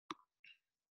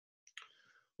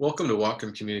Welcome to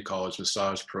Whatcom Community College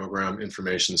Massage Program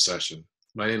Information Session.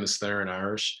 My name is Theron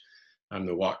Irish. I'm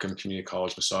the Whatcom Community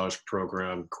College Massage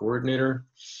Program Coordinator.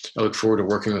 I look forward to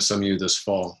working with some of you this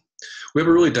fall. We have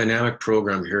a really dynamic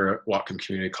program here at Whatcom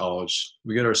Community College.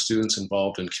 We get our students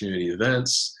involved in community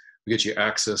events, we get you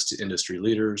access to industry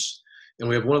leaders, and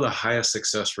we have one of the highest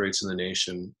success rates in the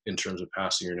nation in terms of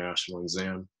passing your national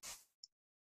exam.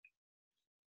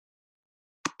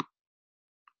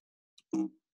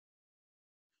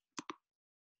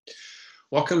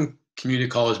 Whatcom Community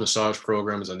College Massage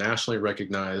Program is a nationally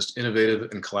recognized,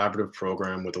 innovative, and collaborative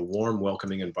program with a warm,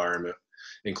 welcoming environment,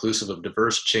 inclusive of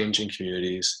diverse, changing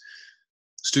communities.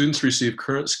 Students receive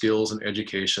current skills and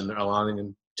education, allowing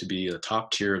them to be the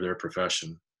top tier of their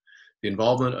profession. The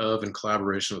involvement of and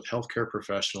collaboration with healthcare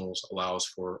professionals allows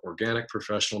for organic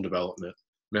professional development,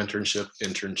 mentorship,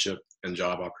 internship, and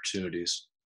job opportunities.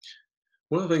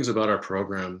 One of the things about our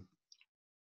program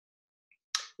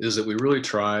is that we really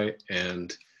try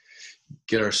and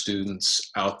get our students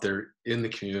out there in the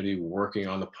community working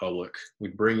on the public. We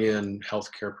bring in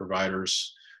healthcare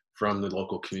providers from the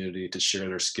local community to share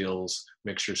their skills,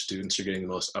 make sure students are getting the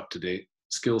most up-to-date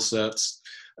skill sets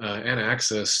and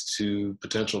access to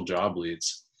potential job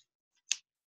leads.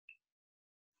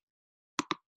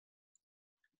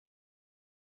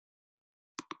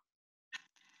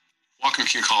 Whatcom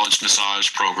Community College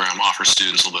Massage Program offers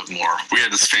students a little bit more. We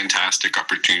had this fantastic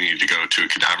opportunity to go to a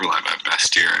cadaver lab at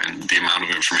Best Year, and the amount of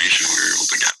information we were able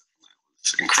to get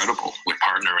was incredible. We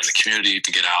partner in the community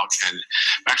to get out and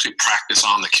actually practice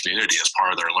on the community as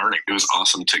part of their learning. It was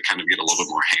awesome to kind of get a little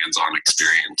bit more hands-on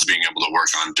experience. Being able to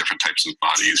work on different types of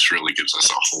bodies really gives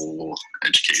us a whole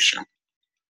education.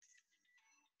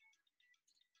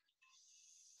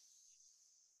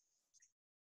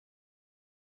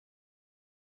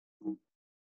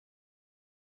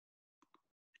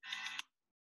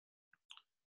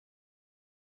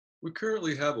 We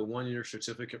currently have a one-year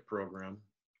certificate program,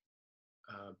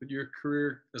 but your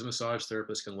career as a massage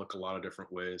therapist can look a lot of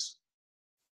different ways.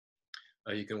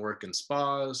 You can work in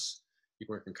spas, you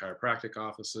can work in chiropractic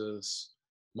offices,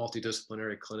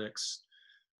 multidisciplinary clinics.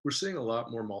 We're seeing a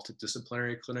lot more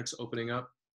multidisciplinary clinics opening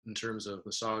up in terms of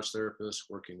massage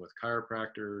therapists working with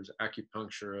chiropractors,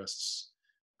 acupuncturists,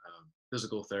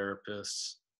 physical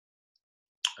therapists.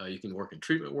 You can work in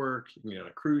treatment work, you can get on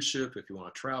a cruise ship if you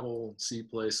want to travel, see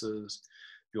places.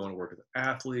 If you want to work with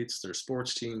athletes, there's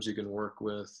sports teams you can work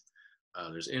with.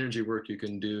 There's energy work you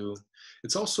can do.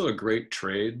 It's also a great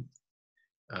trade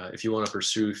if you want to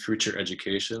pursue future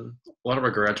education. A lot of our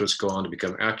graduates go on to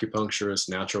become acupuncturists,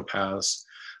 naturopaths,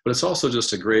 but it's also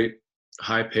just a great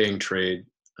high-paying trade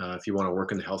if you want to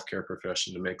work in the healthcare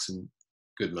profession to make some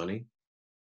good money.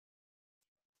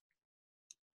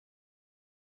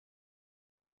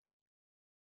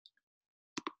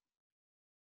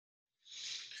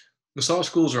 Massage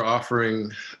schools are offering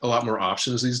a lot more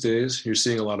options these days. You're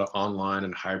seeing a lot of online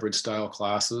and hybrid style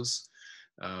classes.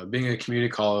 Being a community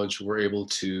college, we're able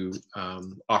to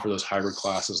offer those hybrid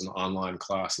classes and online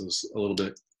classes a little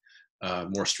bit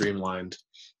more streamlined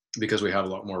because we have a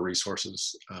lot more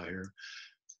resources here.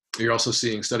 You're also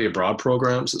seeing study abroad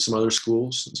programs at some other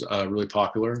schools. It's really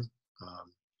popular.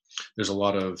 There's a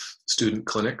lot of student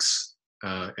clinics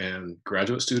and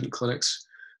graduate student clinics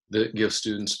that give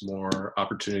students more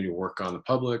opportunity to work on the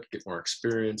public, get more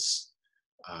experience.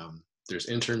 There's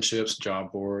internships, job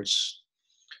boards.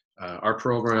 Our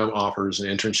program offers an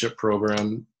internship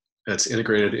program that's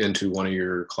integrated into one of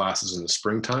your classes in the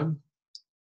springtime.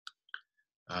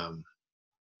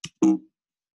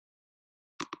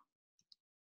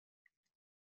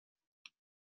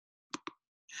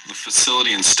 The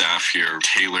facility and staff here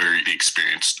tailor the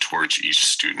experience towards each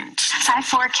student. So I have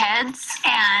 4 kids,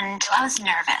 and I was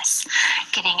nervous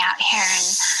getting out here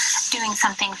and doing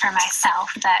something for myself,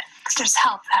 but there's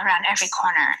help around every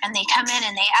corner, and they come in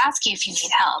and they ask you if you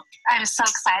need help. I was so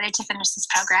excited to finish this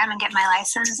program and get my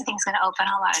license. I think it's going to open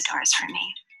a lot of doors for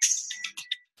me.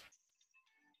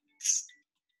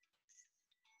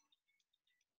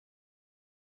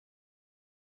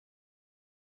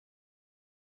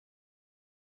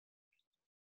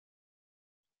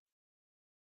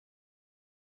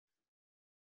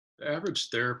 The average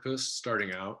therapist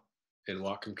starting out in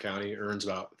Whatcom County earns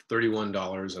about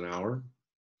 $31 an hour.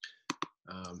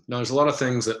 Now, there's a lot of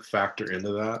things that factor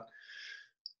into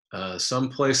that. Some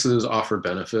places offer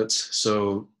benefits.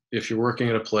 So if you're working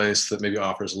at a place that maybe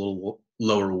offers a little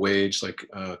lower wage, like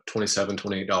 $27,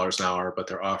 $28 an hour, but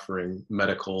they're offering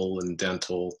medical and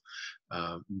dental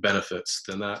benefits,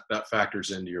 then that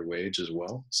factors into your wage as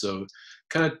well. So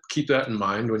kind of keep that in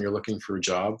mind when you're looking for a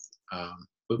job.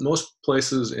 But most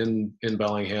places in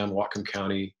Bellingham, Whatcom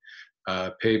County,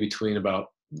 pay between about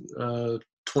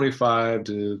 $25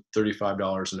 to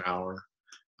 $35 an hour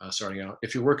starting out.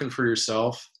 If you're working for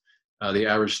yourself, the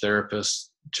average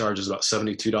therapist charges about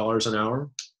 $72 an hour.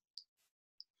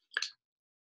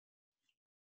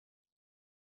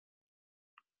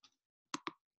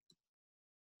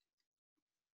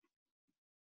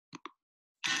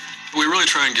 We really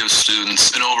try and give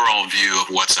students an overall view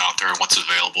of what's out there and what's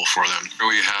available for them.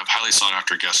 We have highly sought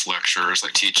after guest lecturers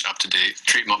that teach up-to-date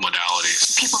treatment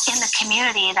modalities. People in the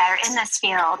community that are in this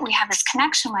field, we have this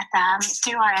connection with them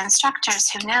through our instructors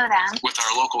who know them. With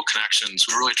our local connections,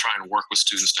 we really try and work with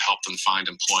students to help them find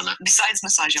employment. Besides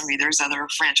Massage Envy, there's other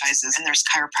franchises, and there's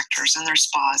chiropractors, and there's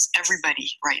spas.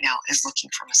 Everybody right now is looking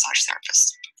for massage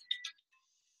therapists.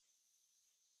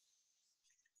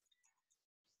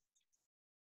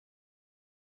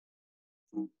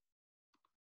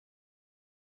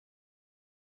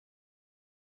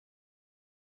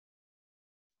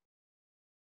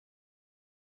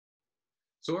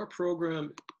 So our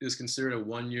program is considered a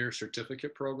one-year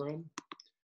certificate program.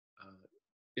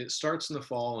 It starts in the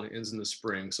fall and ends in the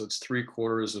spring, so it's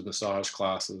 3/4 of massage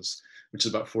classes, which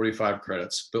is about 45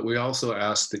 credits. But we also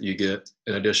ask that you get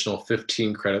an additional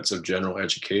 15 credits of general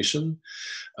education.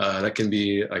 That can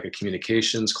be like a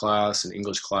communications class, an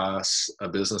English class, a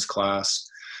business class.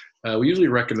 We usually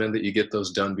recommend that you get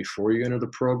those done before you enter the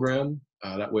program.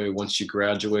 That way, once you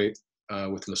graduate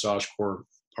with the massage core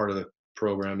part of the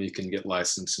program, you can get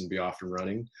licensed and be off and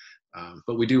running.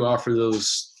 But we do offer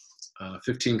those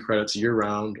 15 credits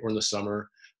year-round or in the summer.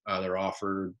 They're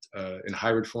offered in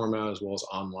hybrid format as well as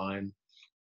online.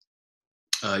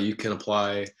 You can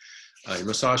apply your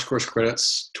massage course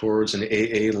credits towards an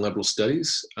AA in liberal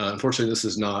studies. Unfortunately, this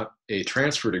is not a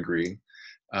transfer degree,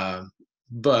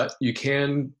 but you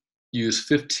can use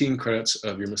 15 credits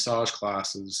of your massage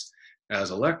classes as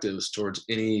electives towards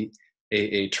any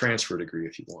AA transfer degree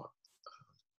if you want.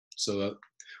 So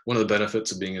one of the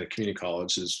benefits of being in a community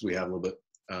college is we have a little bit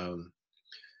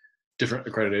different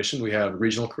accreditation. We have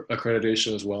regional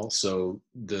accreditation as well. So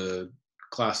the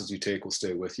classes you take will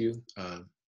stay with you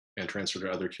and transfer to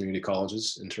other community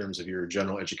colleges in terms of your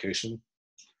general education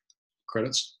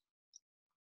credits.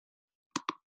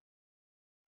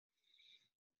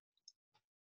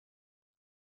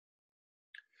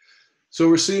 So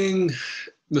we're seeing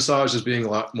massage as being a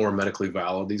lot more medically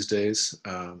valid these days.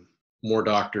 More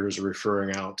doctors are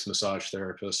referring out to massage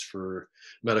therapists for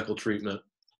medical treatment.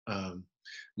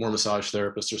 More massage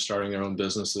therapists are starting their own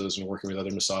businesses and working with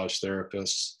other massage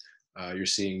therapists. You're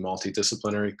seeing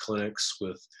multidisciplinary clinics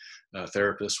with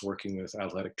therapists working with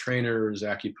athletic trainers,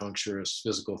 acupuncturists,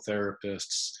 physical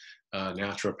therapists,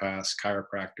 naturopaths,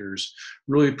 chiropractors,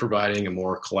 really providing a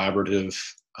more collaborative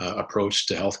approach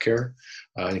to healthcare,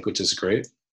 I think, which is great.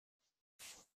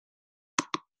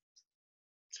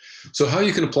 So how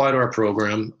you can apply to our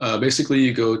program, basically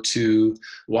you go to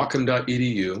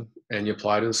whatcom.edu and you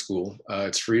apply to the school.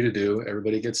 It's free to do.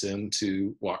 Everybody gets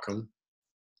into Whatcom.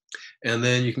 And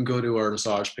then you can go to our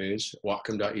massage page,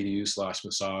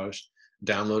 whatcom.edu/massage,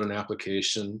 download an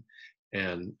application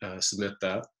and submit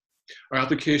that. Our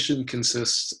application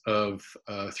consists of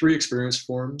 3 experience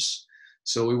forms.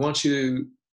 So we want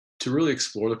you to really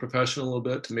explore the profession a little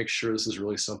bit to make sure this is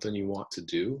really something you want to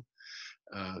do.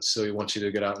 So we want you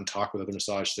to get out and talk with other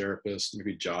massage therapists,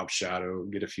 maybe job shadow,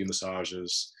 get a few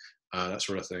massages, that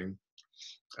sort of thing.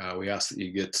 We ask that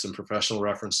you get some professional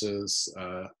references,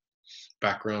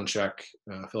 background check,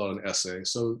 fill out an essay.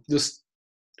 So this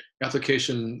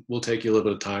application will take you a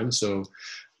little bit of time. So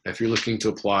if you're looking to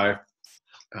apply,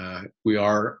 we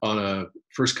are on a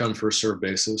first come, first served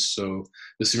basis. So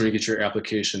the sooner you get your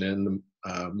application in,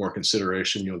 the more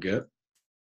consideration you'll get.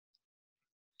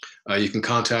 You can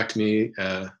contact me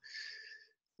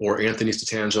or Anthony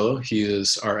Statangelo. He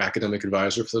is our academic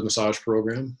advisor for the massage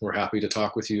program. We're happy to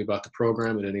talk with you about the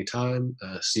program at any time,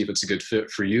 see if it's a good fit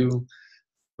for you.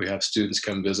 We have students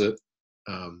come visit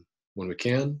when we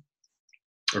can,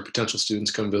 or potential students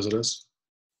come visit us.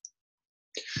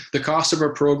 The cost of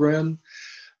our program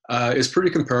is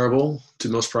pretty comparable to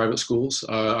most private schools.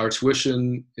 Our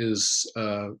tuition is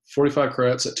 45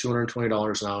 credits at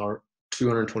 $220 an hour.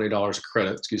 $220 a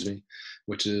credit, excuse me,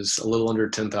 which is a little under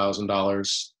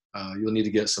 $10,000. You'll need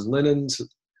to get some linens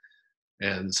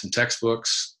and some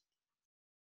textbooks.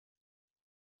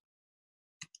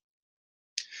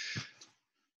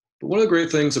 But one of the great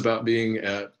things about being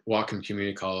at Whatcom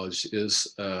Community College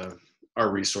is our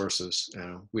resources.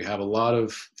 We have a lot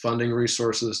of funding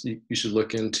resources you should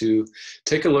look into.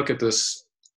 Take a look at this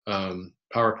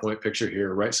PowerPoint picture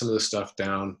here, write some of this stuff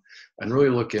down, and really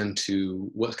look into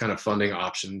what kind of funding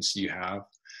options you have.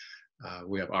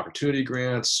 We have opportunity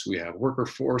grants. We have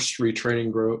workforce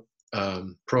retraining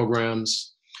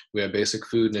programs. We have basic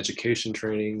food and education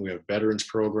training. We have veterans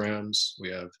programs. We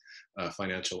have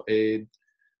financial aid.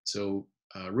 So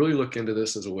really look into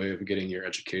this as a way of getting your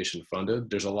education funded.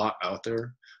 There's a lot out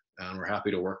there, and we're happy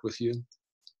to work with you.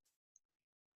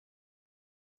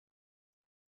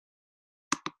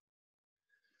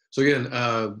 So again,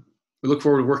 we look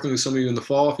forward to working with some of you in the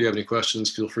fall. If you have any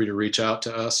questions, feel free to reach out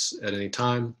to us at any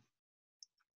time.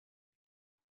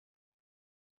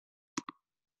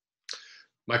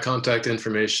 My contact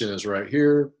information is right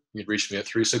here. You can reach me at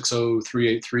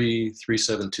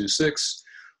 360-383-3726,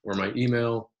 or my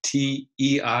email,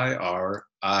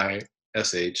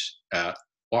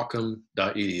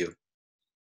 TEIRISH@whatcom.edu.